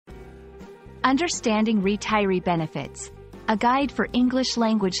Understanding Retiree Benefits, a guide for English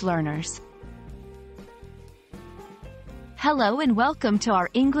language learners. Hello and welcome to our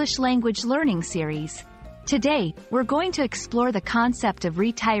English language learning series. Today, we're going to explore the concept of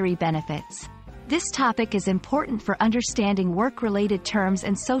retiree benefits. This topic is important for understanding work-related terms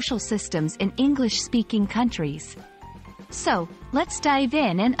and social systems in English-speaking countries. So, let's dive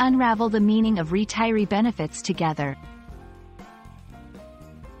in and unravel the meaning of retiree benefits together.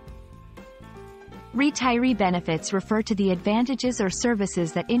 Retiree benefits refer to the advantages or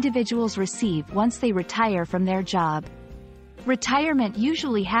services that individuals receive once they retire from their job. Retirement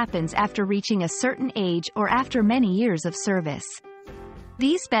usually happens after reaching a certain age or after many years of service.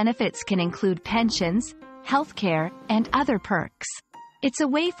 These benefits can include pensions, healthcare, and other perks. It's a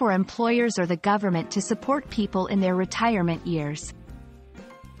way for employers or the government to support people in their retirement years.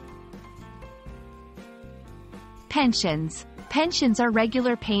 Pensions. Pensions are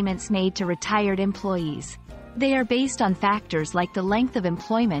regular payments made to retired employees. They are based on factors like the length of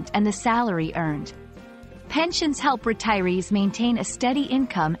employment and the salary earned. Pensions help retirees maintain a steady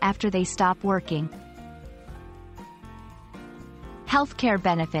income after they stop working. Healthcare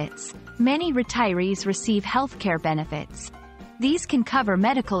benefits. Many retirees receive healthcare benefits. These can cover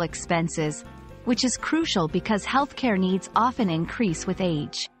medical expenses, which is crucial because healthcare needs often increase with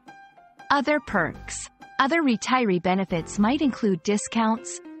age. Other perks. Other retiree benefits might include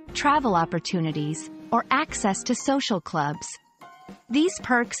discounts, travel opportunities, or access to social clubs. These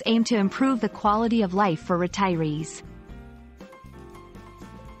perks aim to improve the quality of life for retirees.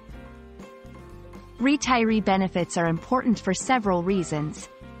 Retiree benefits are important for several reasons.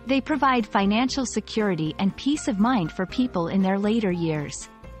 They provide financial security and peace of mind for people in their later years.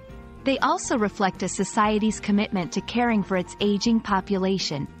 They also reflect a society's commitment to caring for its aging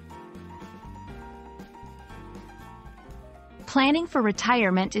population. Planning for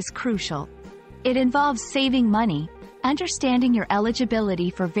retirement is crucial. It involves saving money, understanding your eligibility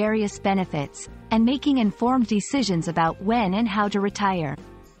for various benefits, and making informed decisions about when and how to retire.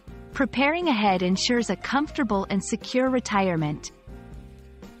 Preparing ahead ensures a comfortable and secure retirement.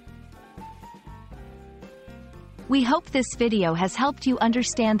 We hope this video has helped you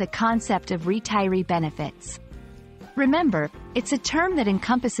understand the concept of retiree benefits. Remember, it's a term that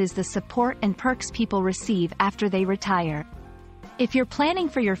encompasses the support and perks people receive after they retire. If you're planning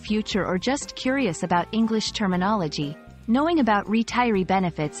for your future or just curious about English terminology, knowing about retiree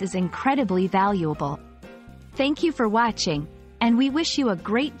benefits is incredibly valuable. Thank you for watching, and we wish you a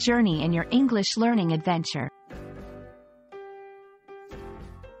great journey in your English learning adventure.